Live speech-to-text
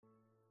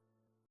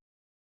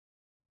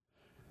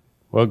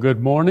Well,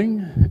 good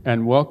morning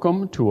and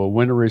welcome to a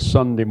wintry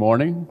Sunday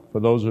morning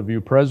for those of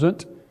you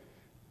present,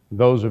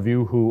 those of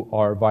you who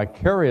are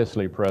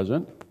vicariously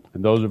present,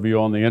 and those of you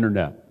on the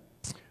internet.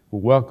 We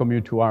welcome you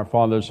to our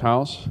Father's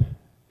house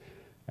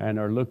and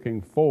are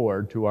looking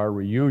forward to our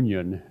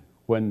reunion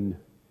when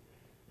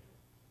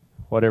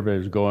whatever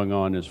is going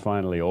on is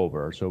finally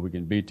over so we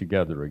can be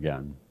together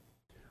again.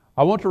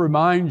 I want to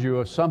remind you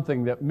of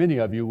something that many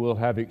of you will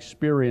have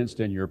experienced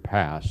in your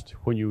past.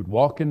 When you would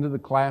walk into the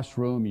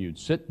classroom, you'd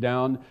sit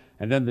down,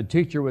 and then the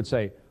teacher would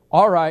say,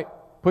 "All right,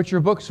 put your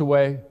books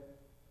away.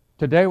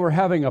 Today we're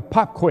having a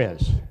pop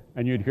quiz."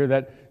 And you'd hear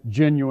that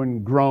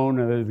genuine groan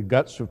in the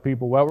guts of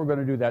people. Well, we're going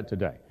to do that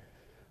today.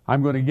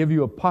 I'm going to give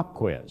you a pop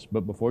quiz.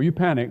 But before you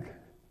panic,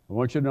 I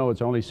want you to know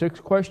it's only 6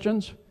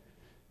 questions,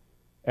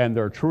 and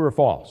they're true or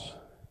false.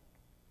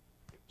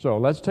 So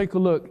let's take a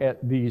look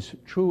at these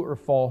true or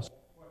false questions,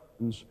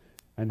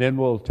 and then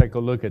we'll take a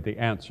look at the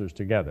answers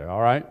together,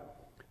 all right?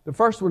 The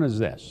first one is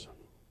this.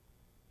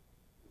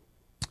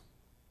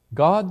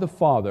 God the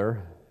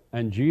Father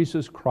and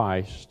Jesus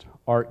Christ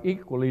are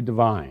equally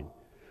divine.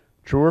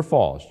 True or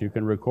false? You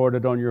can record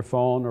it on your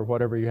phone or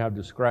whatever you have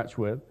to scratch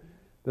with.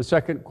 The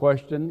second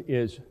question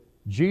is,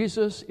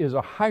 Jesus is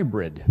a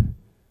hybrid,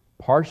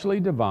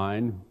 partially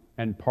divine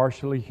and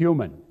partially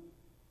human.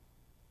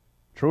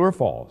 True or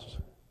false?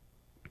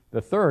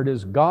 The third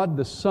is, God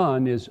the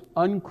Son is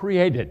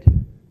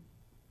uncreated.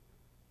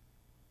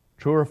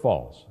 True or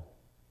false?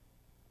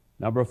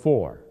 Number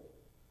 4,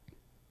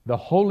 the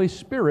Holy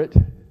Spirit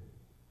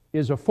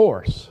is a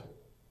force.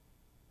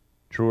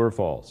 True or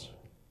false?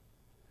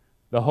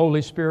 The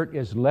Holy Spirit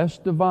is less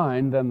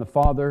divine than the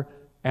Father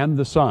and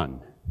the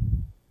Son.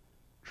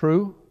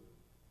 True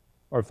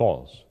or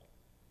false?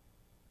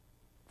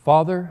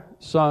 Father,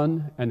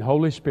 Son, and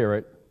Holy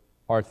Spirit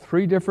are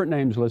 3 different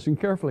names, listen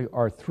carefully,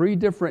 are 3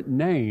 different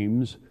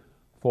names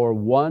for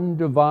one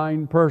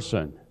divine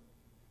person.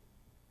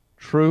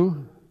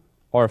 True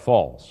or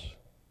false?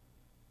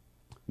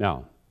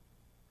 Now,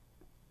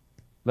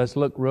 let's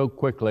look real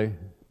quickly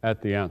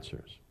at the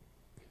answers.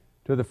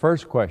 To the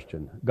first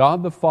question,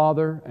 God the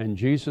Father and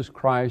Jesus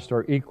Christ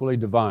are equally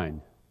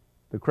divine.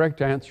 The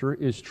correct answer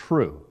is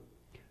true.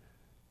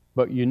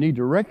 But you need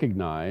to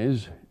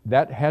recognize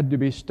that had to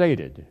be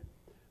stated.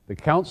 The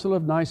Council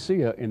of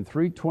Nicaea in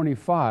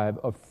 325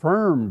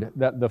 affirmed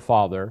that the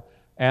Father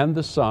and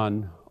the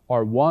Son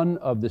are one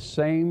of the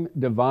same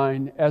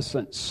divine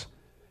essence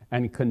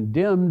and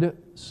condemned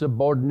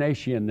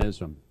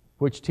subordinationism,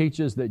 which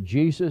teaches that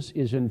Jesus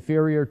is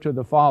inferior to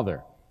the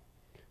Father.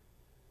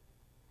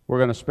 We're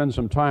going to spend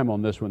some time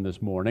on this one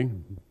this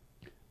morning.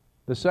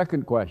 The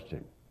second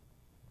question,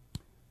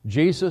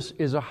 Jesus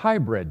is a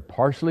hybrid,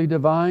 partially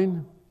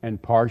divine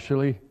and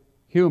partially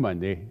human.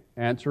 The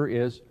answer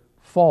is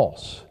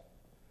false.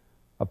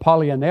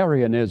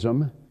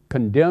 Apollinarianism,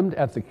 condemned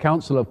at the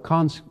Council of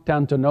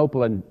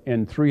Constantinople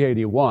in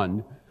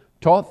 381,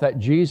 taught that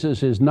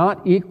Jesus is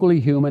not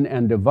equally human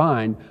and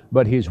divine,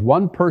 but he's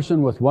one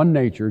person with one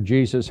nature.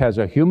 Jesus has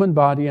a human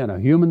body and a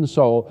human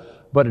soul,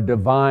 but a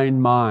divine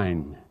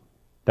mind.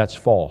 That's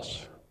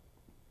false.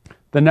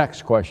 The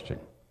next question.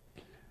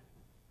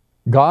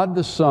 God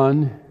the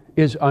Son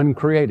is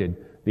uncreated.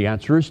 The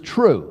answer is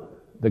true.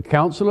 The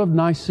Council of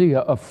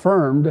Nicaea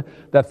affirmed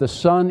that the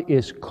Son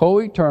is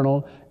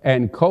co-eternal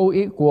and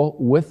co-equal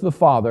with the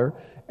Father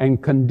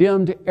and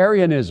condemned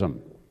Arianism,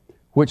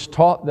 which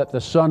taught that the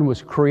Son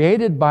was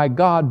created by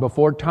God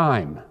before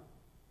time.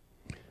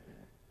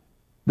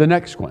 The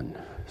next one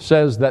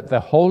says that the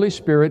Holy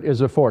Spirit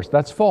is a force.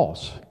 That's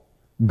false.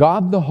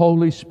 God the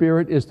Holy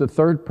Spirit is the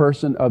third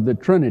person of the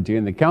Trinity,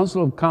 and the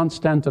Council of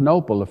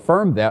Constantinople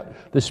affirmed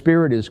that the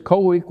Spirit is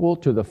co-equal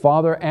to the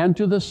Father and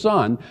to the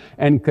Son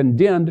and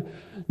condemned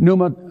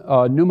read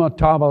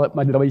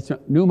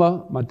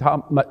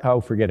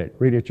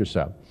it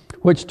yourself,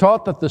 which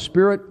taught that the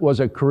Spirit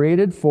was a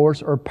created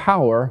force or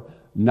power,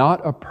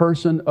 not a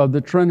person of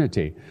the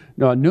Trinity.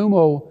 Now,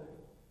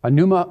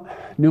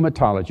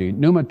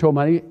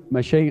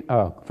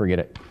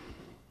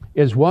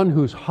 is one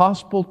who's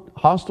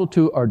hostile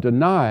to or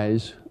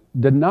denies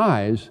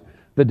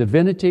the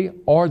divinity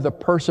or the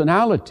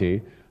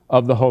personality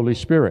of the Holy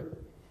Spirit.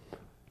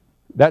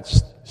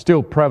 That's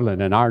still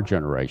prevalent in our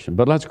generation,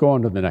 but let's go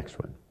on to the next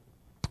one.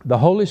 The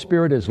Holy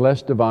Spirit is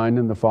less divine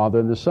than the Father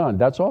and the Son.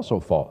 That's also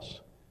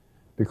false.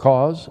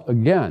 Because,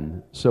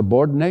 again,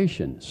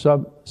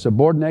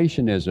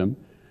 subordinationism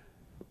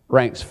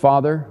ranks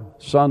Father,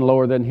 Son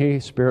lower than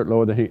He, Spirit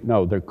lower than He.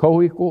 No, they're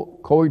co-equal,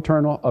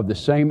 co-eternal, of the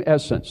same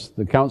essence.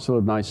 The Council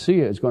of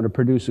Nicaea is going to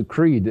produce a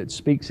creed that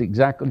speaks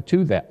exactly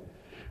to that.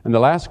 And the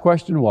last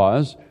question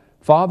was,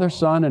 Father,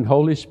 Son, and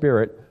Holy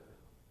Spirit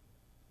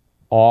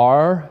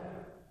are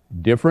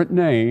different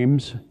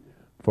names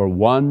for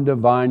one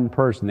divine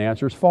person. The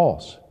answer is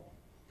false.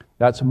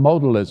 That's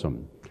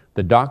modalism.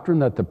 The doctrine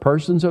that the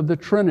persons of the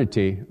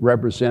Trinity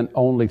represent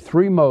only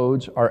 3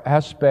 modes or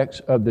aspects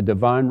of the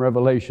divine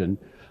revelation.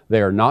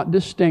 They are not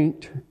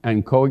distinct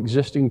and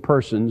coexisting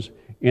persons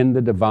in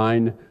the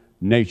divine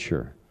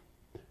nature.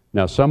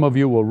 Now, some of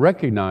you will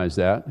recognize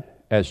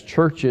that as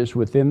churches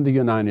within the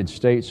United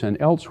States and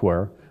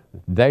elsewhere,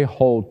 they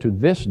hold to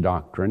this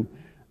doctrine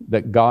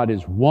that God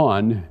is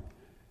one,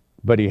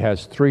 but He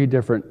has three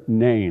different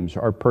names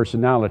or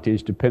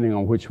personalities depending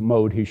on which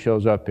mode He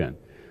shows up in.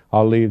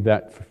 I'll leave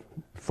that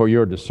for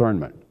your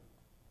discernment.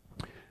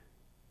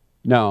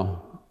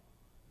 Now,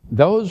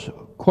 those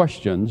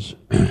questions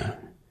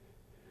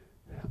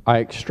I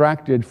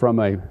extracted from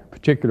a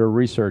particular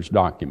research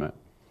document.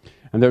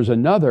 And there's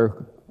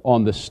another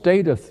on the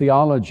state of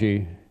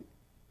theology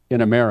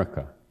in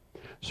America.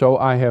 So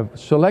I have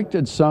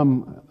selected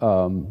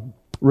some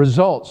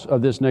results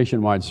of this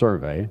nationwide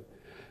survey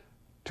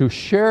to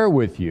share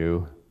with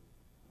you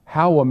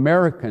how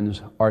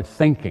Americans are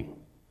thinking.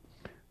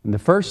 And the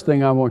first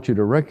thing I want you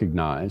to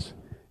recognize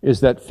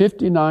is that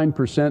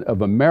 59%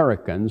 of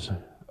Americans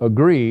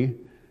agree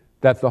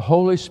that the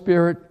Holy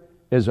Spirit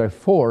is a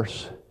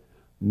force,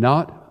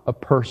 not a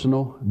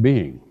personal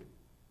being.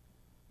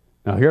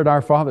 Now, here at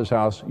our Father's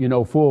house, you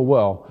know full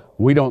well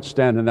we don't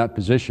stand in that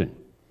position.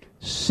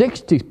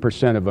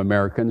 60% of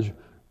Americans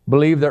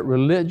believe that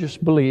religious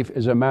belief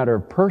is a matter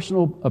of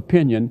personal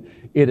opinion.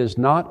 It is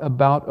not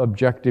about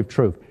objective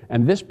truth.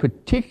 And this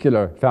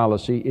particular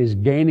fallacy is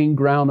gaining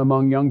ground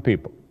among young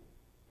people.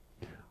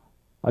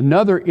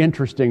 Another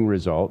interesting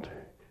result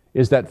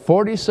is that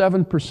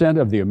 47%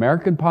 of the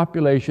American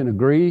population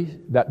agree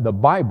that the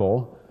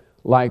Bible,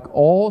 like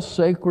all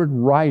sacred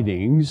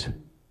writings,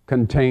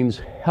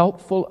 contains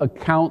helpful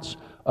accounts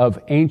of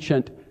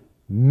ancient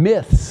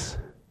myths,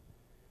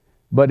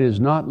 but is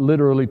not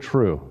literally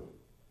true.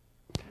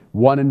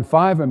 1 in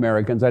 5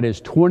 Americans, that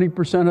is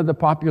 20% of the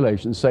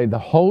population, say the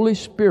Holy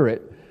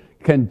Spirit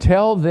can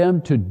tell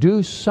them to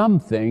do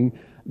something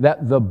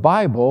that the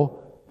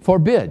Bible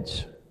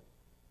forbids.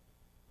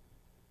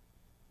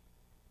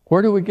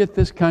 Where do we get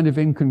this kind of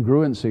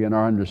incongruency in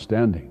our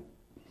understanding?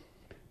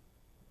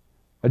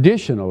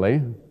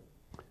 Additionally,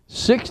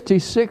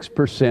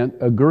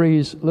 66%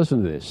 agrees,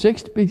 listen to this,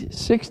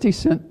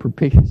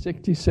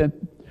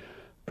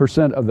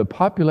 60% of the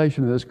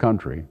population of this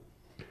country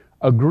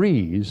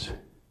agrees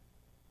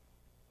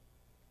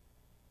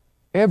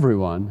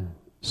everyone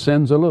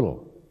sins a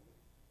little.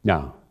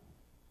 Now,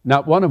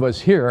 not one of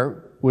us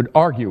here would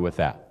argue with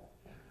that.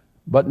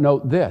 But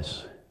note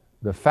this,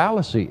 the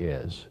fallacy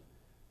is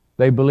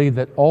they believe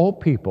that all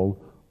people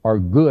are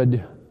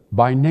good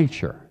by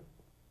nature.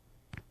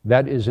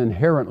 That is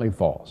inherently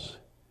false.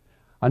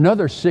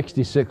 Another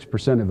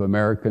 66% of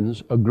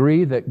Americans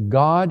agree that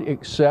God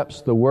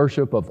accepts the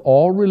worship of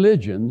all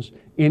religions,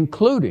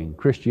 including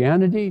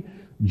Christianity,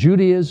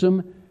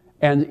 Judaism,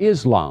 and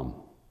Islam.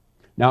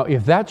 Now,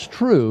 if that's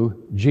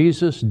true,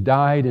 Jesus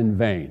died in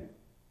vain.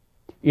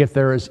 If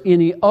there is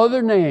any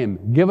other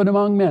name given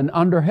among men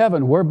under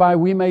heaven whereby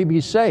we may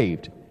be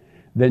saved,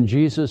 then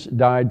Jesus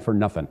died for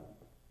nothing.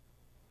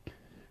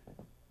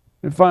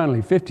 And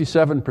finally,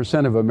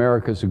 57% of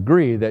Americans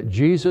agree that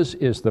Jesus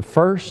is the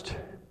first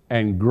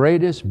and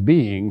greatest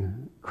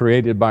being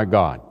created by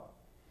God.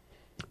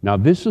 Now,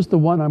 this is the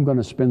one I'm going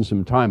to spend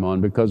some time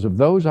on because of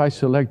those I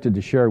selected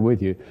to share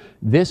with you.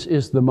 This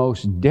is the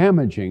most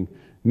damaging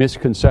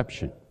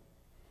misconception.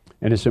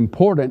 And it's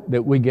important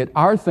that we get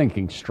our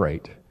thinking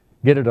straight,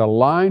 get it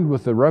aligned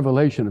with the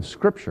revelation of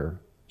Scripture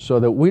so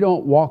that we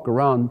don't walk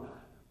around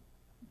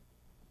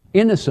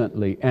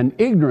innocently and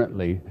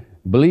ignorantly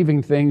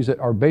believing things that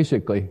are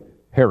basically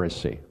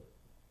heresy.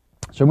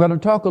 So I'm going to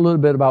talk a little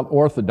bit about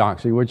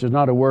orthodoxy, which is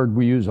not a word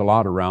we use a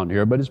lot around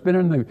here, but it's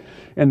been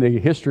in the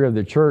history of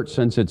the church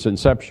since its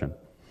inception.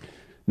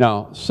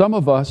 Now, some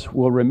of us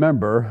will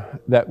remember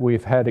that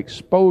we've had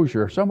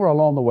exposure somewhere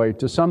along the way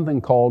to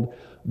something called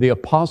the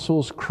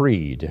Apostles'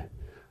 Creed.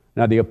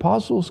 Now, the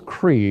Apostles'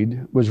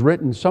 Creed was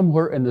written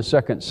somewhere in the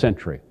 2nd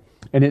century,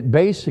 and it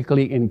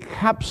basically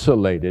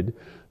encapsulated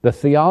the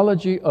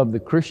theology of the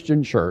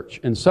Christian church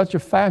in such a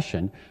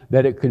fashion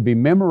that it could be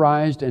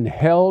memorized and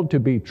held to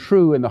be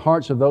true in the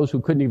hearts of those who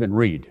couldn't even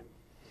read.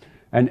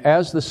 And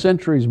as the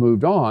centuries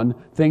moved on,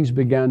 things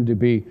began to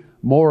be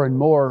more and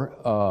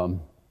more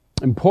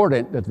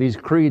important that these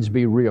creeds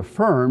be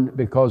reaffirmed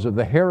because of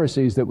the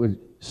heresies that would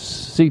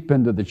seep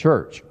into the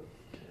church.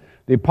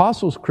 The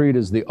Apostles' Creed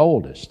is the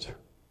oldest,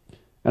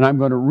 and I'm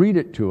going to read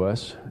it to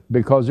us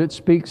because it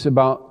speaks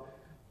about,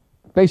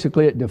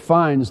 basically it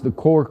defines the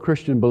core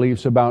Christian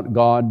beliefs about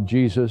God,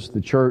 Jesus,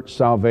 the church,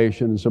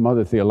 salvation, and some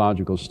other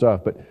theological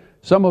stuff. But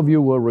some of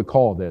you will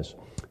recall this.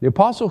 The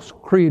Apostles'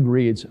 Creed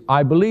reads,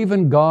 I believe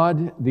in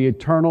God, the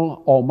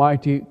eternal,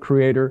 almighty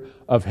creator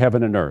of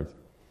heaven and earth.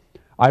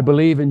 I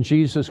believe in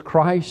Jesus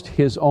Christ,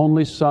 His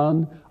only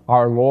Son,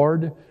 our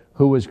Lord,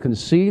 who was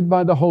conceived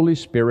by the Holy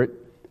Spirit,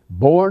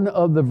 born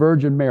of the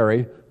Virgin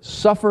Mary,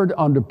 suffered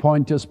under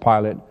Pontius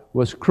Pilate,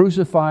 was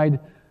crucified,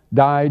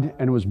 died,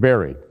 and was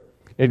buried.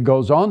 It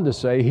goes on to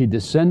say He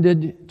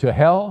descended to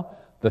hell.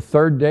 The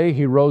third day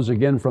He rose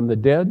again from the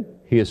dead.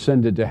 He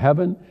ascended to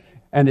heaven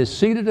and is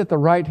seated at the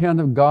right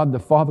hand of God the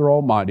Father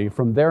Almighty.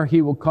 From there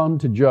He will come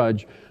to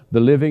judge the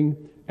living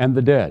and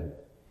the dead.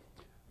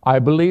 I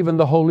believe in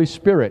the Holy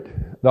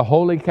Spirit, the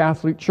Holy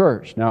Catholic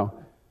Church. Now,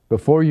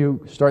 before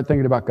you start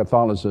thinking about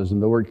Catholicism,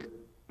 the word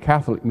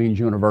Catholic means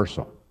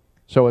universal.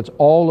 So it's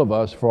all of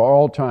us for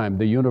all time,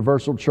 the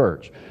universal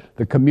church.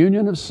 The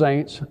communion of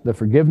saints, the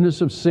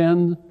forgiveness of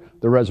sin,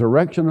 the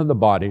resurrection of the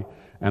body,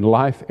 and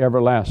life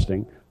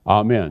everlasting.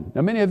 Amen.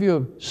 Now, many of you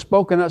have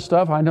spoken that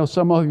stuff. I know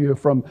some of you are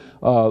from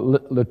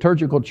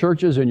liturgical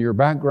churches in your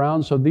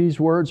background, so these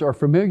words are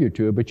familiar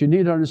to you, but you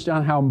need to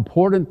understand how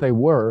important they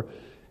were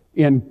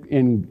in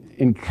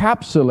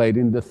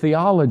encapsulating the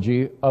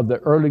theology of the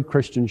early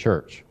Christian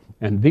church.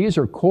 And these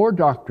are core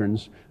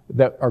doctrines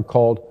that are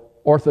called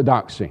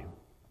orthodoxy.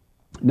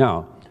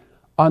 Now,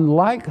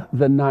 unlike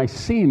the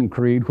Nicene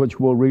Creed, which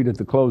we'll read at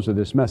the close of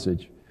this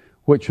message,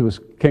 which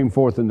came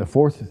forth in the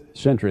 4th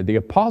century, the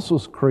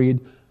Apostles' Creed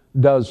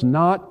does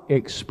not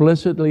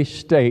explicitly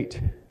state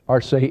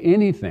or say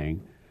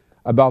anything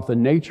about the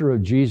nature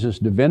of Jesus'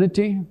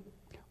 divinity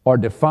or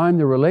define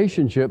the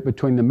relationship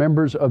between the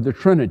members of the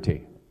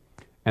Trinity.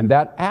 And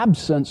that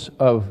absence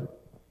of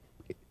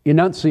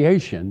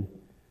enunciation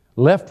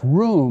left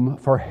room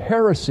for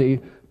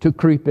heresy to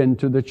creep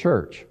into the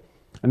church.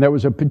 And there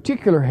was a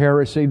particular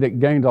heresy that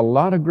gained a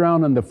lot of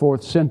ground in the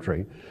 4th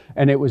century,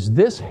 and it was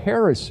this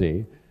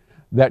heresy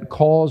that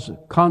caused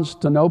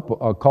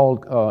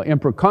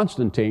Emperor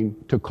Constantine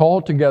to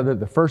call together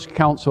the First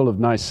Council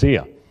of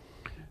Nicaea,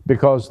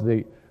 because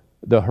the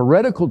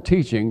heretical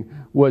teaching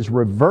was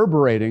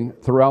reverberating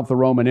throughout the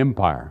Roman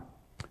Empire.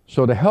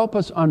 So to help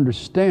us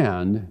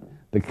understand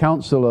the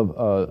Council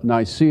of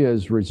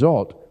Nicaea's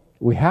result,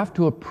 we have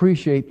to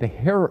appreciate the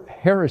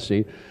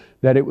heresy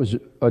that it was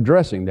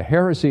addressing, the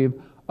heresy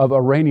of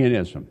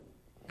Arianism.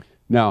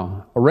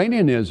 Now,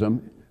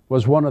 Arianism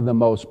was one of the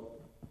most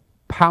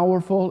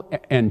powerful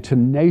and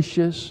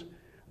tenacious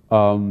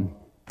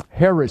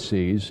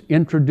heresies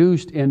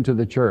introduced into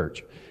the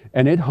church.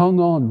 And it hung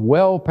on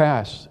well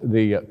past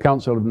the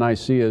Council of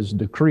Nicaea's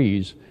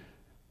decrees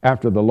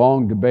after the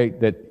long debate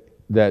that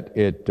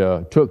it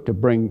took to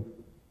bring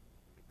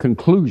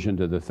conclusion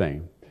to the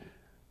thing.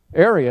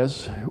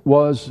 Arius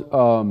was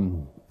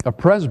a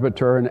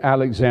presbyter in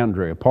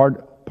Alexandria,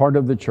 part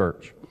of the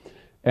church.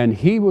 And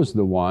he was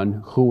the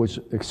one who was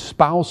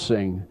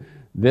espousing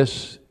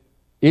this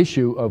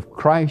issue of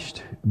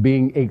Christ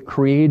being a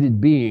created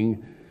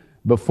being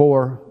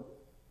before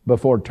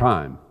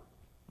time.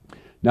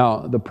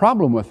 Now, the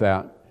problem with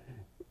that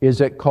is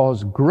it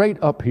caused great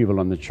upheaval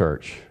in the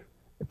church,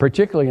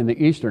 particularly in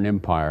the Eastern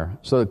Empire.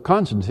 So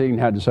Constantine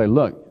had to say,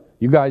 look,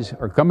 you guys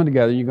are coming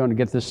together, you're going to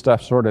get this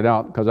stuff sorted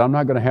out, because I'm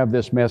not going to have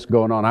this mess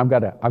going on. I've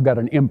got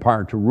an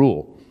empire to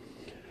rule.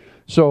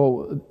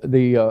 So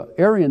the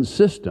Arian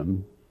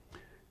system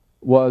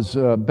was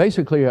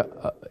basically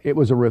a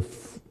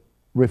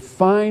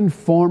refined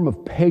form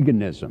of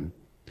paganism,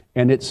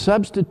 and it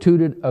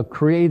substituted a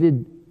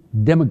created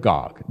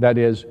demagogue. That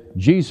is,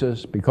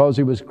 Jesus, because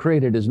he was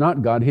created, is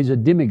not God. He's a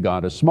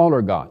demigod, a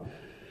smaller God.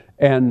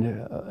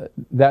 And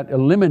that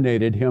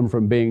eliminated him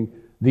from being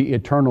the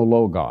eternal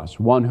Logos,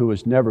 one who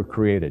was never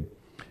created.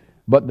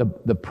 But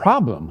the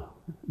problem,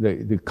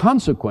 the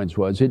consequence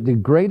was it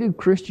degraded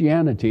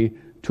Christianity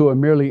to a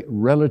merely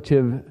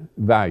relative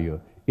value.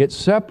 It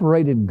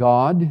separated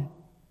God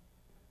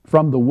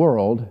from the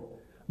world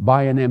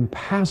by an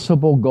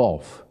impassable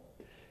gulf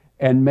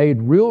and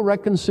made real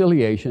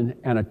reconciliation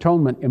and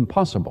atonement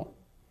impossible.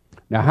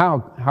 Now,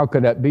 how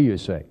could that be, you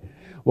say?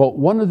 Well,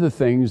 one of the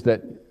things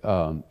that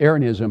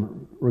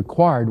Arianism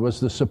required was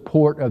the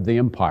support of the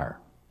empire,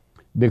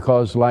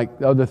 because like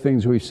other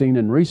things we've seen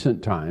in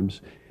recent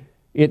times,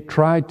 it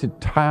tried to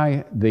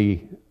tie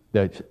the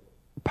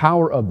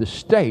power of the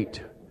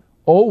state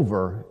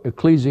over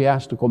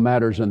ecclesiastical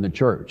matters in the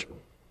church.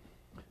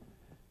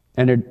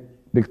 And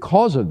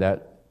because of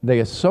that, they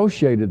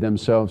associated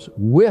themselves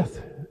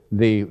with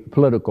the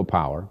political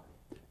power,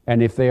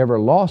 and if they ever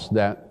lost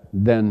that,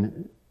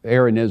 then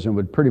Arianism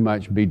would pretty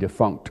much be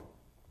defunct.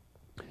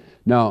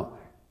 Now,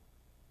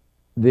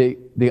 the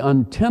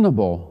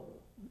untenable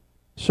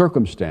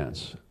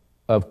circumstance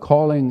of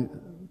calling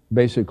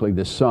basically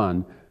the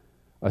Son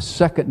a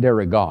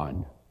secondary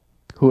God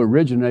who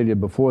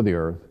originated before the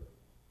earth,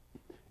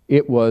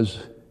 it was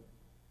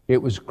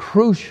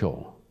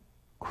crucial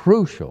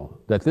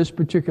that this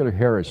particular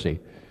heresy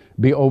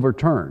be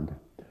overturned.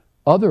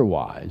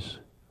 Otherwise,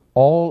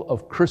 all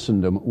of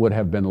Christendom would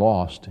have been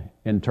lost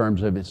in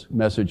terms of its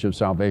message of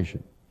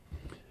salvation.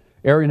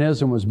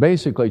 Arianism was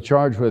basically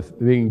charged with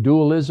being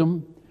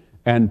dualism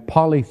and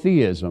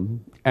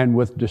polytheism, and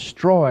with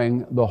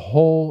destroying the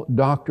whole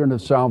doctrine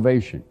of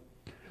salvation.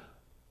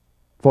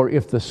 For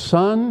if the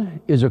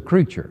Son is a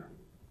creature,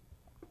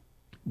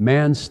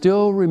 man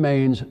still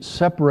remains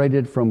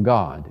separated from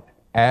God,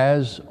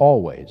 as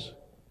always.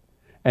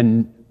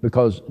 And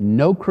because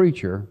no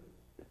creature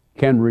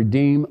can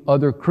redeem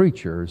other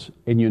creatures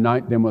and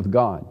unite them with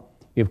God.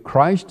 If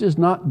Christ is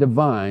not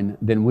divine,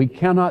 then we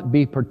cannot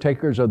be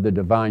partakers of the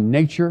divine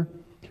nature,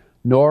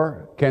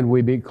 nor can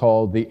we be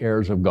called the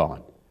heirs of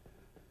God.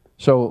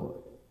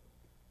 So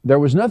there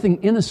was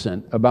nothing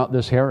innocent about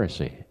this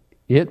heresy.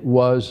 It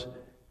was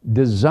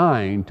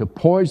designed to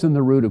poison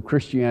the root of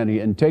Christianity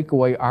and take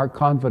away our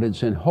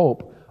confidence and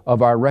hope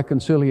of our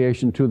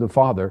reconciliation to the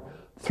Father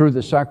through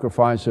the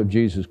sacrifice of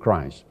Jesus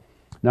Christ.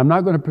 Now, I'm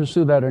not going to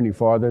pursue that any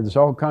farther. There's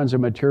all kinds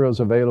of materials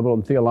available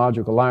in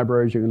theological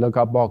libraries. You can look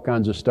up all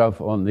kinds of stuff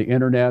on the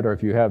internet, or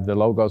if you have the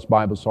Logos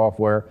Bible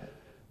software,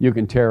 you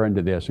can tear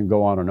into this and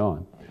go on and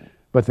on.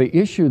 But the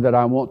issue that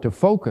I want to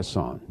focus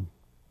on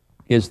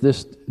is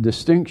this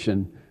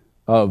distinction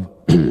of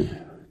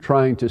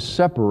trying to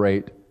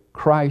separate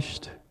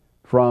Christ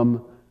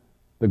from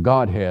the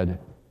Godhead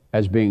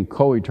as being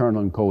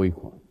co-eternal and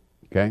co-equal.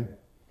 Okay?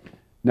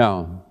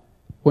 Now,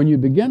 when you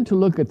begin to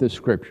look at the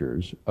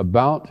Scriptures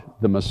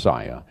about the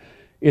Messiah,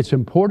 it's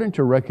important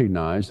to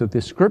recognize that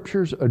the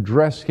Scriptures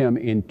address him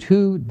in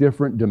two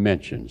different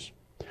dimensions.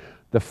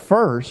 The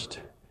first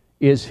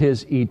is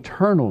his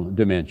eternal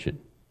dimension,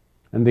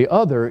 and the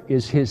other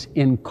is his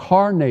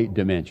incarnate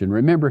dimension.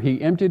 Remember,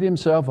 he emptied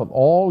himself of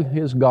all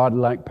his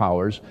godlike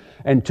powers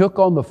and took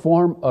on the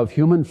form of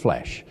human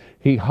flesh.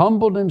 He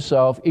humbled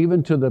himself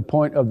even to the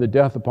point of the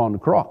death upon the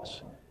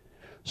cross.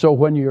 So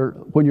when you're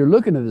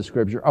looking at the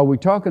Scripture, are we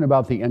talking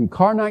about the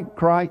incarnate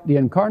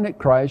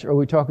Christ, or are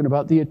we talking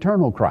about the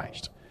eternal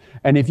Christ?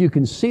 And if you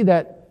can see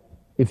that,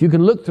 if you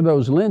can look through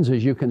those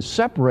lenses, you can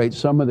separate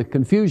some of the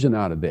confusion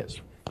out of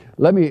this.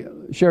 Let me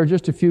share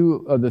just a few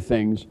of the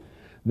things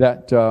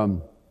that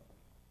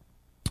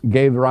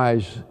gave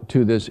rise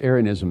to this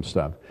Arianism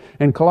stuff.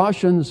 In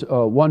Colossians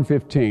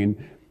 1:15,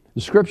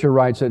 the Scripture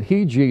writes that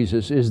he,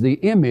 Jesus, is the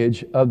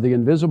image of the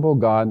invisible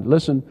God.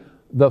 Listen,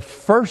 the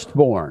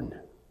firstborn.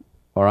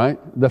 All right?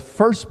 The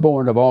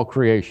firstborn of all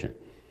creation.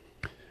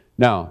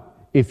 Now,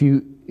 if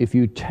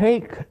you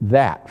take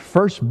that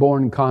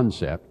firstborn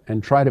concept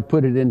and try to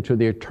put it into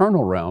the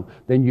eternal realm,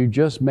 then you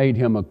just made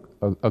him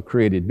a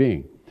created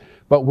being.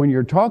 But when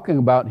you're talking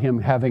about him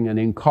having an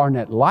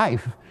incarnate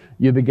life,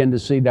 you begin to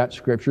see that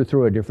Scripture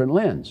through a different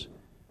lens.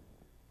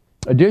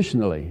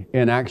 Additionally,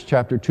 in Acts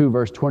chapter 2,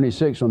 verse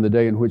 26, on the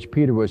day in which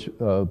Peter was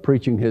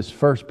preaching his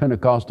first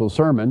Pentecostal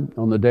sermon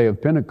on the day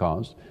of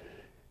Pentecost,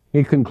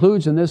 he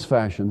concludes in this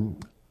fashion,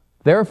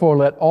 "Therefore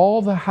let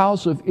all the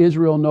house of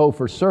Israel know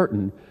for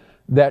certain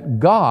that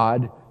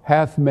God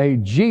hath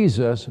made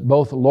Jesus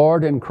both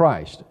Lord and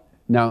Christ."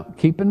 Now,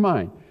 keep in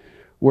mind,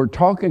 we're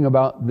talking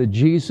about the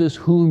Jesus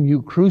whom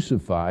you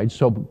crucified,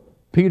 so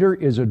Peter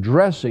is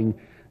addressing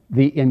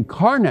the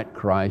incarnate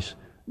Christ,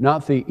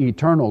 not the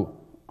eternal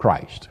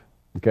Christ.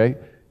 Okay?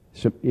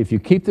 So if you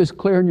keep this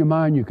clear in your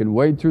mind, you can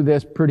wade through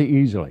this pretty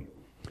easily.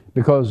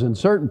 Because in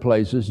certain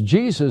places,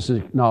 Jesus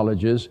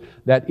acknowledges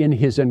that in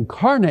his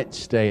incarnate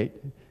state,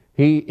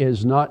 he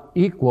is not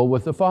equal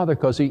with the Father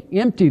because he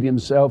emptied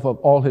himself of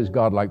all his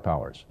godlike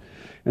powers.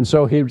 And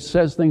so he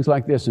says things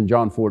like this in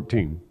John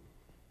 14.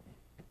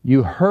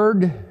 "You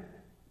heard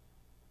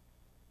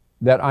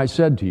that I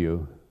said to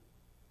you,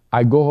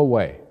 I go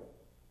away,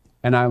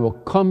 and I will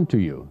come to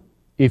you.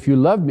 If you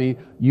loved me,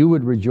 you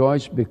would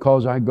rejoice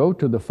because I go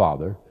to the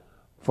Father,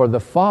 for the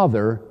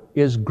Father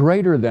is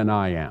greater than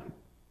I am."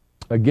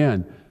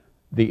 Again,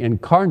 the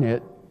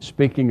incarnate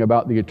speaking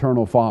about the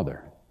eternal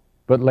Father.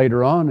 But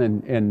later on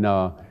in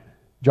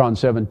John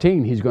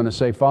 17, he's going to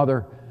say,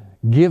 "Father,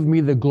 give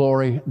me the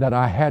glory that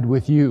I had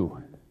with you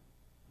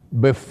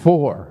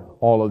before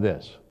all of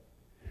this."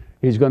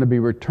 He's going to be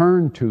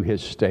returned to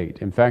his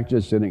state. In fact,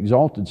 it's an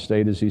exalted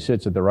state as he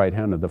sits at the right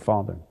hand of the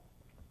Father.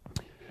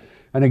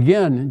 And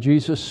again,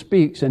 Jesus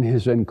speaks in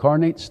his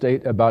incarnate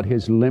state about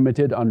his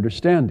limited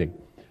understanding.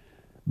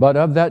 "But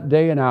of that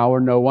day and hour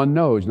no one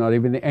knows, not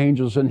even the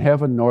angels in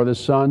heaven, nor the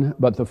Son,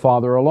 but the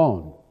Father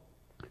alone."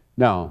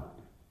 Now,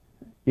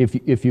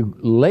 if you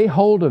lay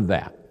hold of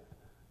that,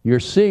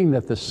 you're seeing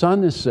that the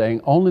Son is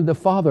saying only the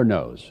Father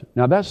knows.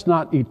 Now, that's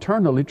not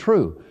eternally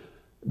true.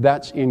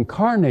 That's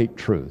incarnate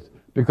truth.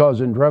 Because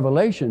in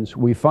Revelations,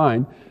 we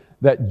find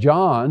that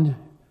John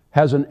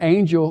has an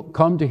angel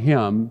come to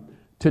him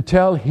to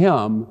tell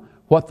him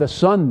what the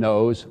Son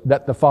knows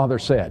that the Father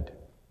said.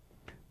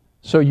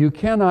 So you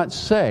cannot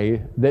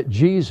say that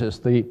Jesus,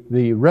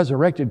 the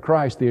resurrected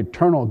Christ, the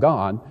eternal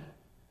God,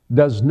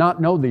 does not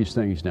know these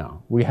things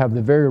now. We have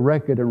the very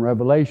record in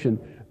Revelation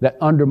that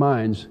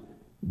undermines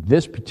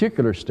this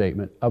particular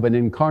statement of an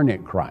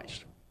incarnate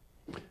Christ.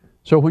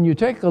 So when you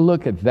take a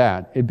look at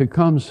that, it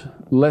becomes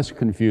less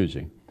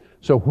confusing.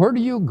 So where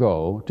do you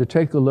go to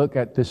take a look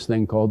at this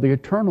thing called the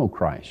eternal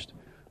Christ?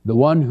 The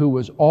one who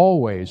was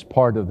always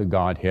part of the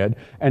Godhead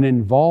and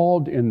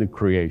involved in the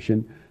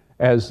creation,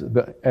 as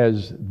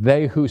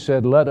they who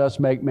said, "Let us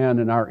make man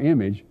in our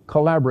image,"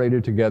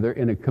 collaborated together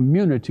in a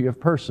community of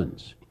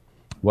persons.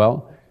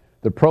 Well,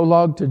 the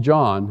prologue to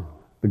John,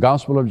 the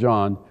Gospel of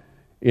John,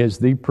 is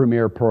the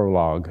premier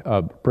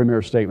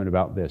statement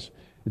about this.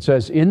 It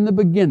says, "In the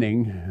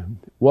beginning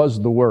was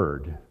the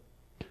Word,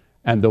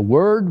 and the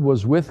Word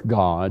was with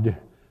God,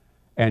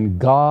 and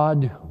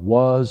God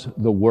was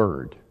the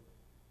Word."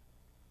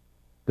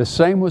 The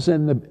same was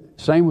in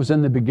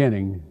the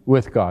beginning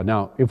with God.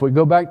 Now, if we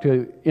go back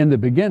to in the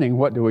beginning,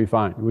 what do we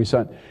find? We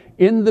said,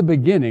 in the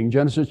beginning,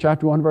 Genesis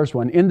chapter 1, verse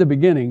 1, in the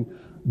beginning,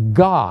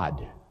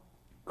 God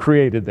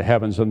created the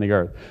heavens and the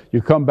earth.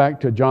 You come back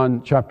to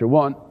John chapter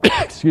 1,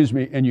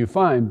 and you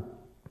find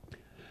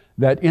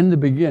that in the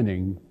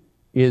beginning,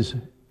 is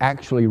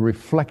actually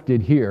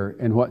reflected here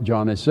in what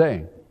John is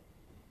saying.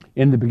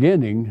 In the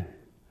beginning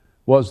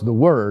was the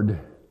Word,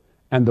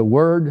 and the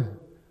Word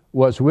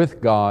was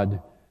with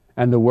God,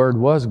 and the Word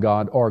was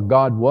God, or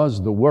God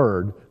was the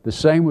Word. The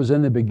same was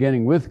in the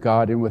beginning with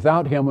God, and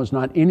without Him was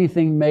not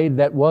anything made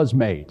that was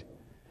made.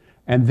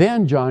 And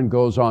then John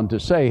goes on to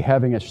say,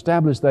 having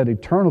established that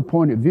eternal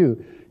point of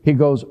view, he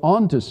goes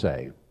on to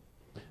say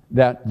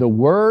that the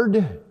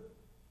Word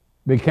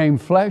became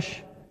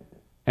flesh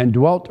and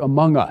dwelt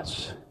among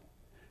us,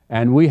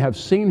 and we have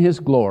seen His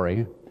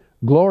glory,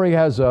 glory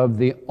as of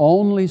the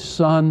only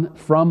Son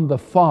from the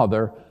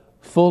Father,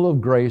 full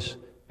of grace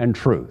and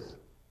truth.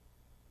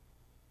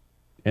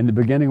 In the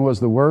beginning was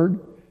the Word,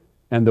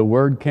 and the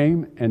Word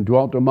came and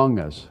dwelt among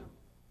us.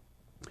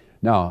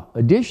 Now,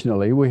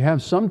 additionally, we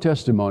have some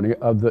testimony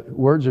of the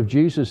words of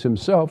Jesus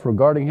Himself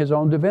regarding His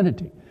own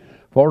divinity.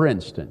 For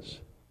instance,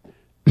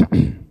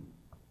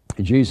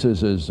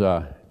 Jesus is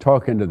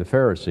talking to the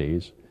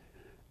Pharisees,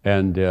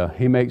 and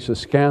He makes a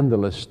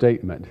scandalous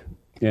statement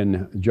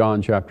in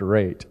John chapter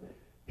 8.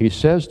 He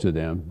says to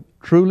them,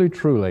 "Truly,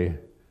 truly,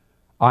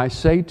 I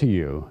say to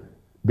you,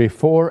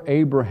 before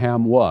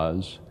Abraham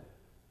was,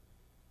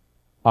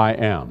 I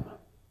am."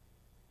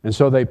 And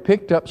so they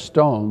picked up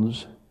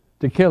stones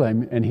to kill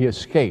Him, and He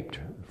escaped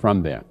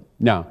from them.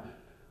 Now,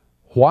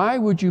 why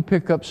would you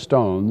pick up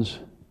stones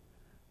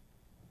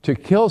to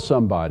kill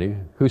somebody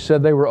who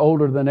said they were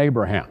older than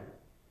Abraham?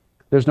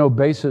 There's no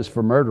basis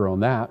for murder on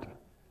that.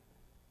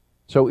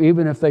 So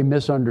even if they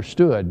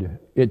misunderstood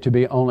it to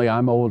be only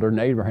I'm older than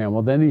Abraham,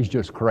 well, then he's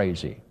just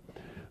crazy.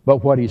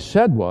 But what he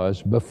said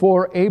was,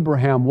 before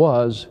Abraham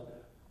was,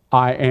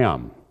 I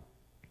am.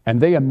 And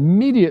they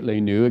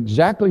immediately knew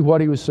exactly what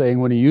he was saying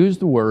when he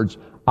used the words,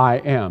 I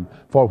am.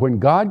 For when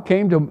God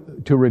came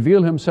to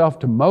reveal Himself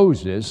to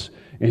Moses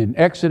in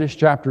Exodus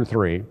chapter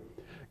 3,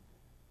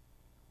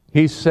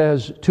 He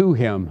says to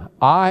him,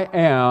 I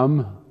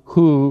am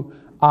who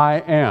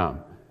I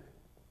am.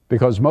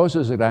 Because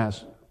Moses had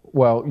asked,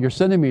 well, you're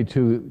sending me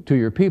to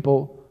your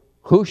people.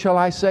 Who shall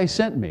I say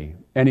sent me?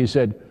 And He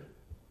said,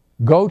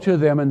 go to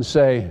them and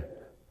say,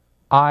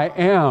 I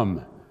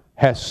am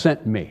has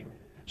sent me.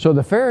 So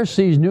the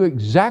Pharisees knew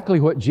exactly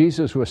what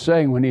Jesus was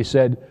saying when He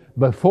said,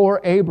 before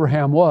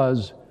Abraham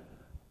was,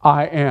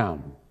 I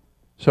am.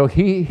 So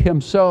He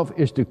Himself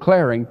is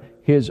declaring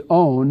His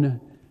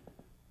own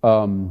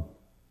role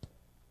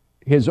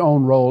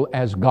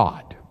as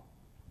God.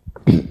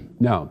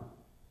 Now,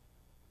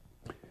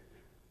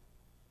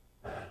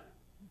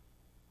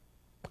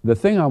 the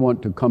thing I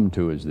want to come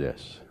to is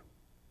this.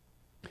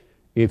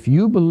 If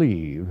you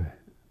believe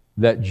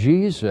that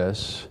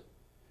Jesus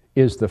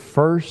is the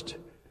first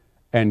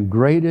and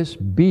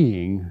greatest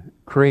being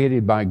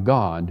created by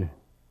God,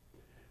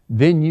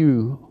 then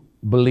you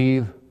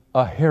believe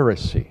a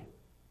heresy.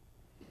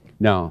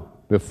 Now,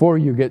 before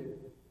you get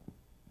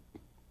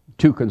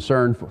too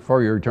concerned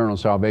for your eternal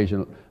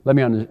salvation, let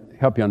me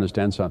help you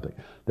understand something.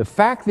 The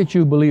fact that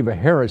you believe a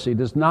heresy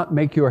does not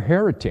make you a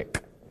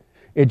heretic.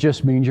 It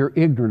just means you're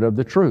ignorant of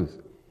the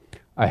truth.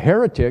 A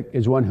heretic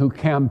is one who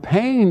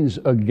campaigns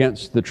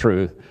against the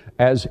truth,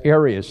 as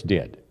Arius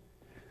did.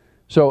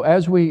 So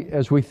as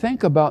we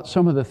think about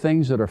some of the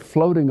things that are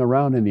floating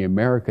around in the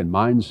American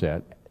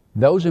mindset,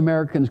 those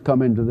Americans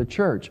come into the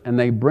church and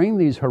they bring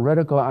these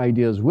heretical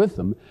ideas with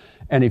them.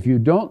 And if you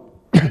don't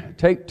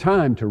take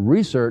time to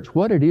research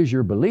what it is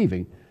you're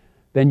believing,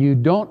 then you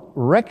don't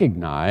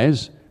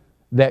recognize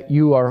that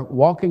you are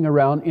walking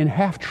around in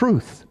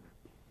half-truth.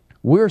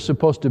 We're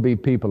supposed to be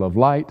people of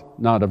light,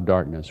 not of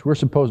darkness. We're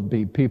supposed to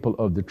be people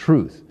of the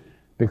truth,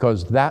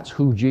 because that's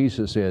who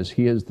Jesus is.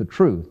 He is the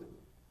truth.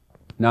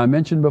 Now, I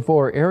mentioned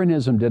before,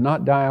 Arianism did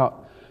not die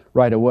out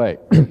right away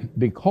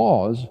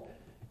because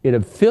it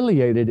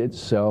affiliated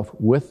itself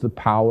with the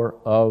power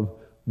of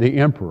the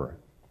emperor.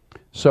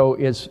 So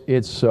its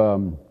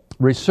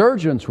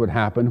resurgence would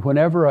happen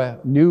whenever a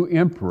new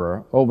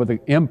emperor over the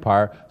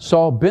empire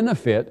saw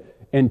benefit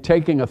in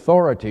taking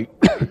authority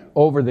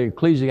over the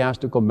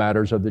ecclesiastical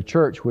matters of the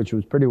church, which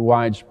was pretty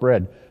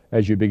widespread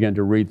as you begin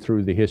to read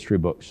through the history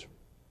books.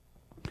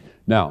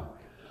 Now,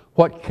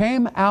 what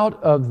came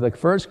out of the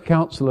First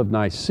Council of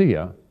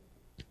Nicaea,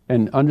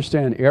 and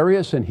understand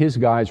Arius and his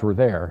guys were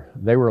there,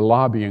 they were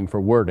lobbying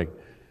for wording,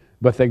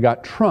 but they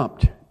got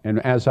trumped. And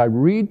as I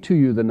read to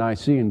you the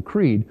Nicene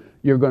Creed,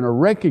 you're going to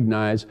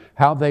recognize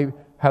how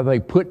they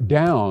put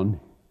down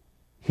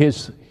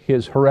his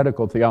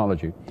heretical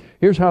theology.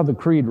 Here's how the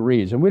creed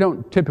reads, and we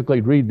don't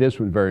typically read this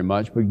one very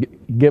much,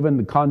 but given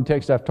the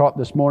context I've taught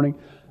this morning,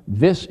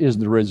 this is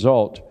the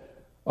result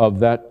of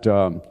that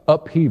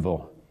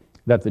upheaval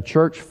that the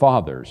church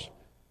fathers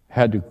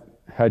had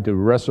to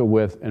wrestle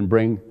with and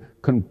bring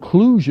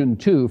conclusion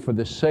to for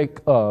the sake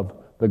of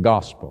the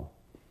gospel.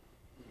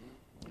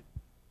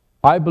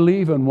 I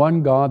believe in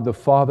one God, the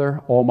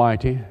Father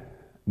Almighty,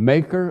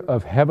 maker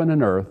of heaven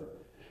and earth,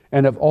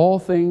 and of all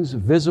things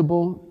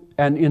visible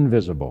and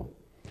invisible,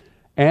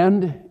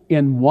 and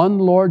in one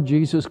Lord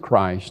Jesus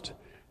Christ,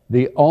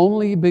 the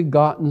only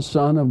begotten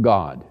Son of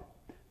God,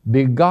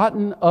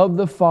 begotten of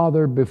the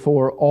Father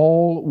before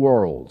all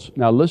worlds.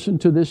 Now listen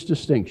to this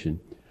distinction.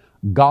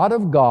 God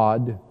of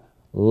God,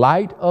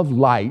 light of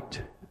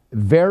light,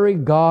 very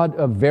God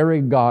of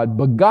very God,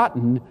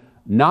 begotten,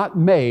 not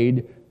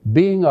made,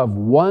 being of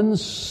one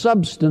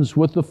substance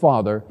with the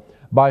Father,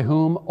 by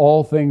whom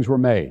all things were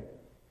made,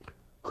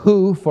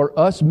 who for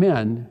us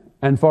men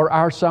and for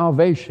our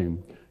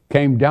salvation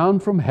came down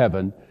from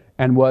heaven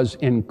and was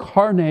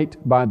incarnate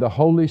by the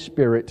Holy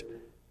Spirit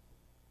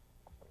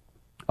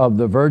of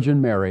the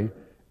Virgin Mary,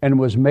 and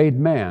was made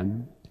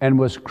man, and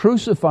was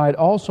crucified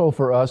also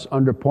for us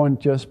under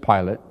Pontius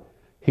Pilate.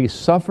 He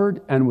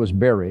suffered and was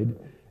buried,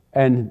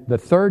 and the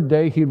third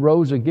day he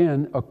rose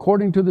again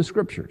according to the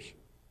Scriptures,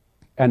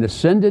 and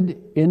ascended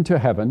into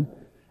heaven,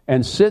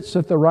 and sits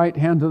at the right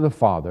hand of the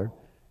Father,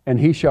 and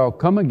he shall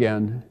come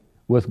again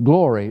with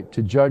glory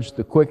to judge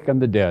the quick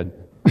and the dead,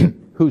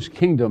 whose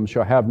kingdom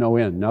shall have no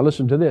end. Now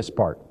listen to this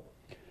part.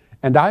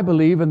 And I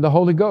believe in the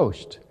Holy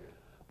Ghost,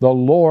 the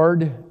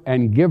Lord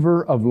and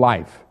giver of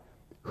life,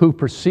 who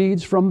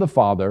proceeds from the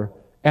Father,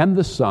 and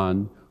the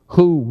Son,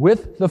 who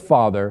with the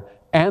Father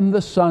and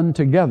the Son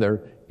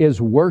together is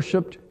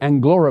worshiped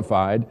and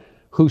glorified,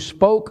 who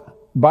spoke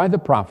by the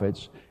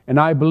prophets. And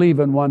I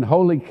believe in one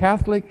holy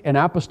Catholic and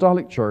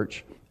Apostolic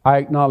Church. I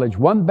acknowledge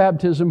one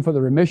baptism for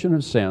the remission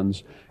of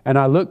sins, and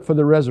I look for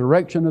the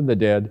resurrection of the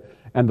dead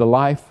and the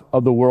life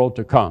of the world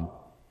to come.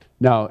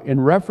 Now, in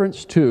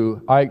reference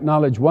to, I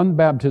acknowledge one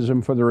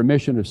baptism for the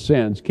remission of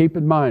sins, keep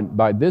in mind,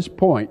 by this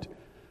point,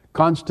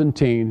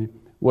 Constantine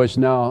was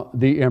now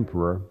the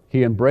emperor.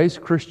 He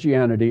embraced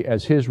Christianity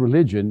as his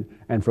religion,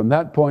 and from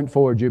that point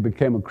forward, you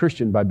became a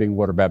Christian by being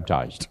water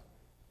baptized.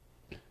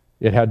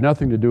 It had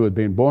nothing to do with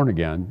being born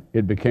again.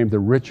 It became the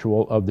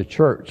ritual of the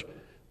church,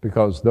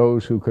 because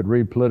those who could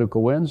read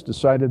political winds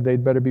decided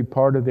they'd better be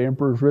part of the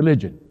emperor's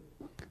religion.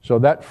 So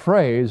that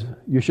phrase,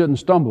 you shouldn't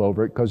stumble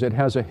over it because it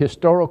has a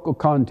historical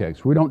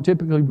context. We don't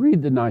typically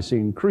read the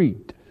Nicene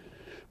Creed,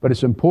 but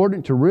it's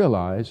important to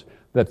realize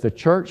that the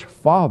church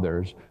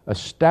fathers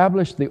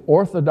established the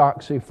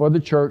orthodoxy for the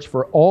church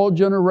for all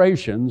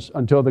generations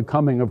until the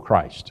coming of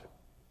Christ.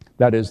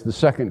 That is the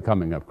second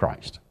coming of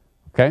Christ.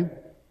 Okay?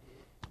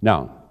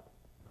 Now,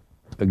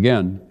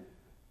 again,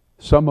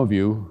 some of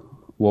you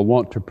will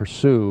want to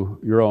pursue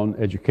your own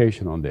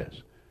education on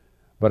this,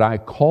 but I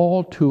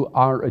call to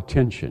our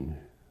attention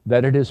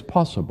that it is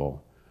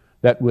possible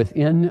that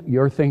within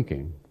your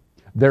thinking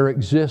there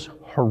exist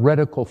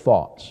heretical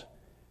thoughts.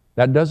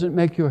 That doesn't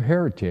make you a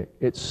heretic,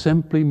 it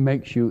simply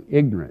makes you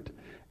ignorant.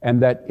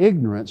 And that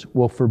ignorance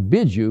will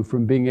forbid you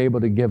from being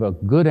able to give a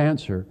good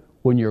answer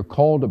when you're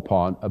called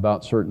upon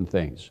about certain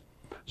things.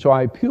 So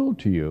I appeal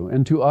to you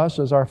and to us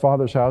as our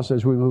Father's house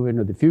as we move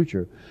into the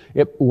future.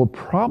 It will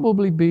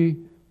probably be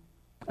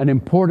an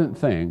important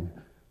thing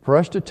for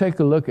us to take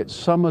a look at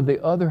some of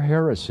the other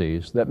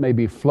heresies that may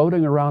be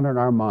floating around in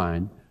our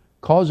mind,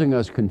 causing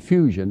us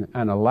confusion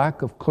and a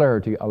lack of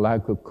clarity, a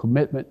lack of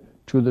commitment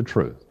to the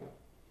truth.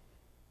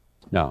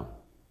 Now,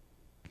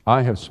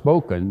 I have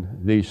spoken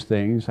these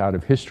things out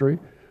of history.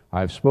 I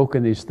have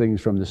spoken these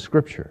things from the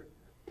Scripture.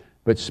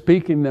 But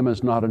speaking them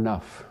is not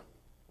enough.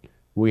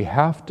 We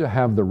have to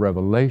have the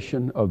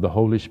revelation of the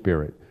Holy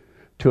Spirit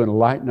to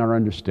enlighten our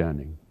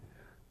understanding.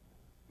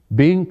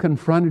 Being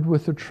confronted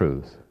with the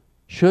truth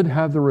should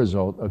have the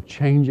result of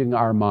changing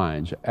our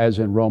minds, as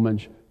in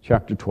Romans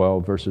chapter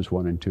 12, verses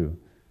 1 and 2.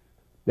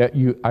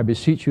 I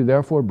beseech you,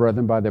 therefore,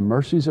 brethren, by the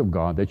mercies of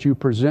God, that you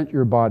present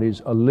your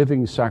bodies a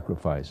living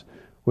sacrifice,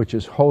 which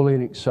is holy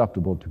and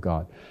acceptable to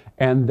God,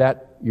 and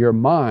that your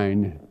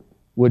mind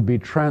would be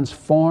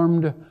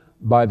transformed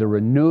by the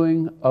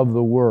renewing of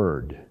the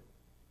Word.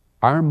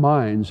 Our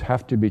minds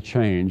have to be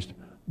changed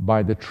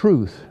by the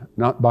truth,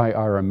 not by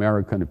our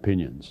American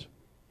opinions.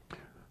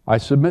 I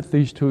submit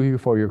these to you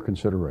for your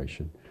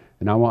consideration,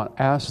 and I want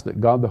to ask that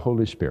God the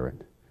Holy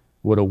Spirit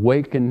would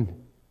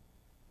awaken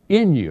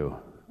in you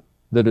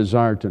the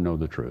desire to know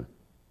the truth.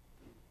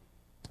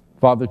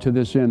 Father, to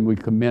this end we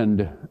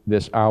commend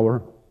this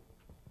hour,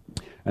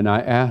 and I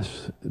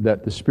ask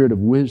that the spirit of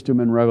wisdom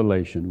and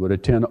revelation would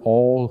attend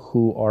all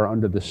who are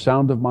under the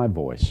sound of my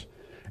voice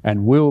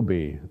and will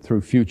be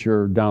through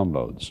future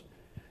downloads.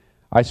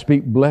 I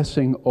speak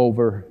blessing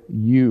over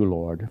you,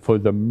 Lord, for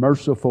the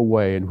merciful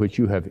way in which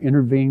you have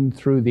intervened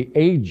through the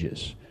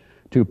ages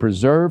to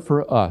preserve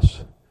for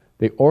us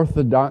the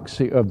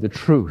orthodoxy of the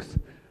truth,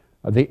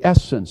 of the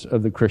essence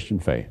of the Christian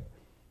faith.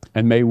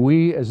 And may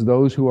we, as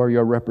those who are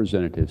your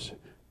representatives,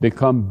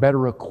 become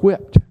better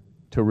equipped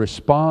to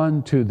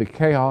respond to the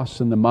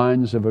chaos in the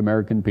minds of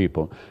American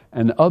people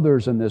and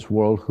others in this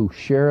world who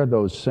share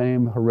those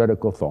same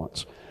heretical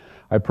thoughts.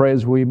 I pray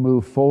as we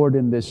move forward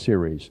in this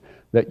series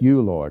that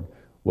you, Lord,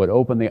 would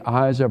open the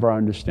eyes of our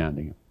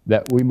understanding,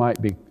 that we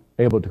might be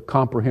able to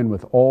comprehend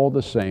with all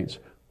the saints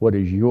what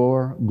is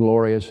your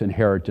glorious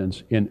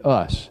inheritance in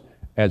us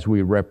as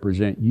we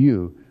represent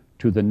you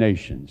to the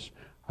nations.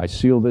 I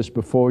seal this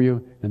before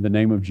you in the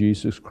name of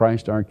Jesus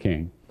Christ our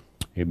King.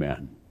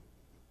 Amen.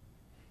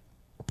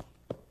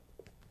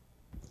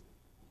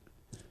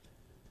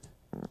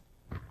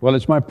 Well,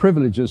 it's my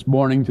privilege this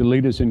morning to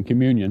lead us in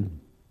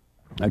communion.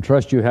 I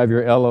trust you have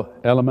your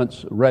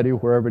elements ready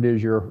wherever it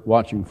is you're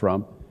watching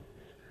from.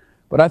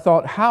 But I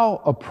thought,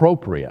 how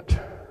appropriate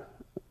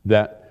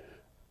that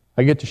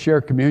I get to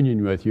share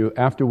communion with you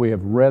after we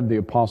have read the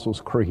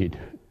Apostles' Creed.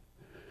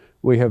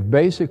 We have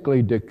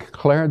basically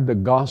declared the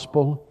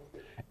gospel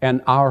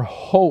and our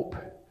hope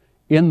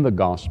in the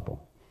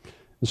gospel.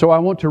 And so I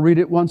want to read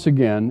it once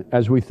again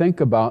as we think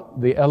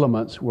about the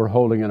elements we're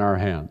holding in our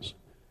hands,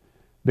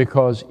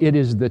 because it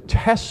is the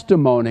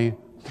testimony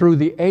through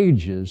the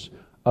ages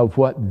of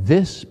what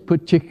this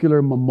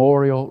particular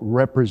memorial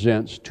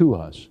represents to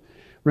us.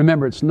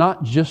 Remember, it's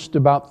not just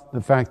about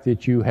the fact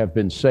that you have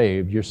been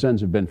saved, your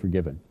sins have been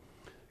forgiven.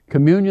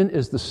 Communion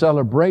is the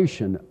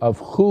celebration of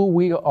who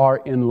we are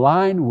in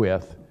line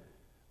with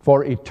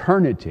for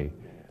eternity,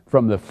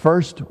 from the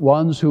first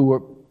ones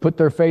who put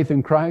their faith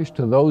in Christ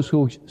to those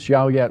who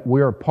shall yet.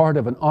 We are part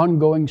of an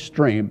ongoing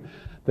stream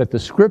that the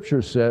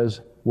Scripture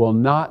says will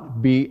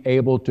not be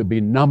able to be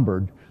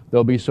numbered.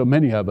 There'll be so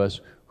many of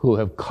us who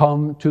have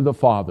come to the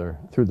Father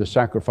through the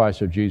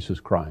sacrifice of Jesus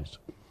Christ.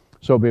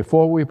 So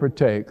before we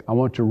partake, I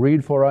want to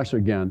read for us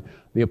again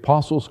the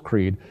Apostles'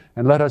 Creed,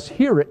 and let us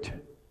hear it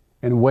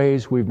in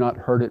ways we've not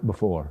heard it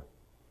before.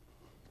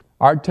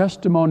 Our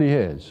testimony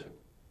is,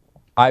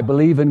 I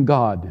believe in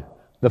God,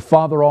 the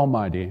Father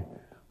Almighty,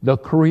 the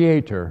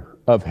Creator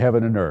of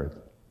heaven and earth.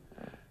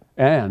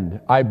 And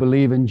I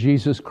believe in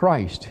Jesus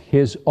Christ,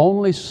 His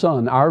only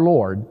Son, our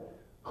Lord,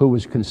 who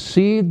was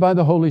conceived by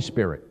the Holy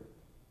Spirit,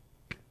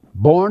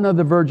 born of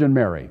the Virgin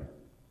Mary,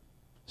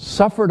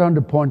 suffered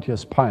under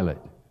Pontius Pilate,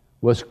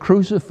 was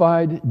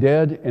crucified,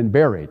 dead, and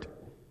buried.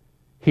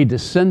 He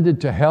descended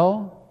to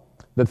hell.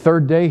 The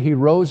third day He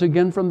rose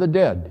again from the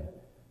dead.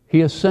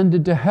 He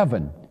ascended to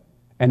heaven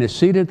and is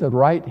seated at the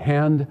right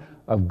hand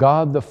of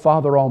God the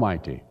Father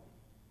Almighty.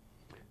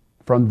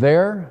 From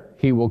there,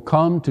 He will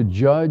come to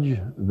judge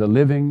the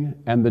living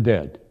and the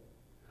dead.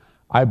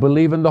 I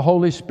believe in the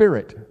Holy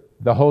Spirit,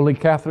 the Holy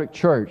Catholic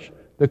Church,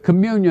 the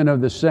communion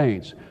of the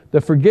saints,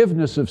 the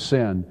forgiveness of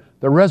sin,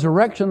 the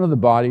resurrection of the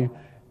body,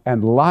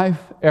 and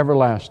life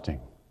everlasting.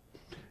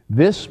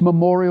 This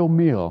memorial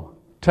meal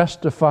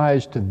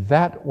testifies to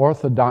that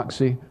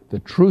orthodoxy, the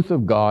truth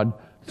of God,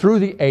 through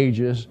the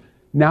ages,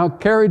 now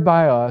carried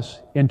by us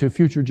into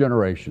future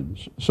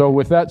generations. So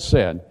with that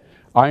said,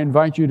 I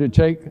invite you to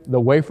take the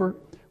wafer,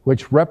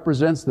 which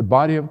represents the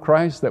body of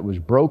Christ that was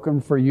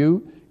broken for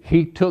you.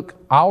 He took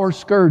our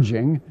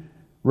scourging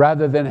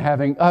rather than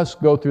having us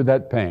go through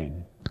that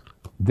pain.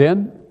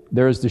 Then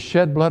there is the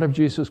shed blood of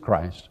Jesus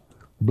Christ.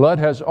 Blood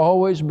has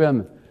always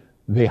been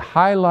the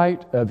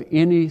highlight of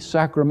any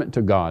sacrament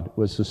to God,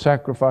 was the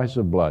sacrifice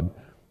of blood.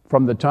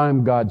 From the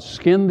time God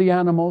skinned the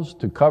animals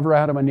to cover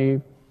Adam and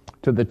Eve,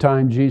 to the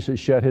time Jesus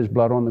shed His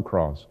blood on the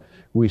cross.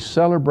 We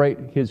celebrate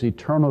His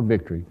eternal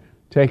victory.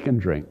 Take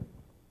and drink.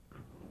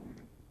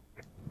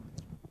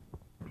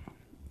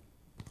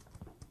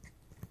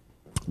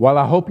 Well,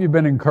 I hope you've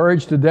been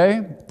encouraged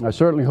today. I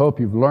certainly hope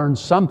you've learned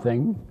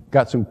something,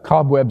 got some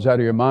cobwebs out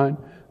of your mind.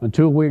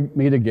 Until we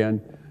meet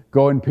again,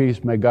 go in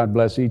peace. May God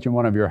bless each and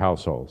one of your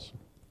households.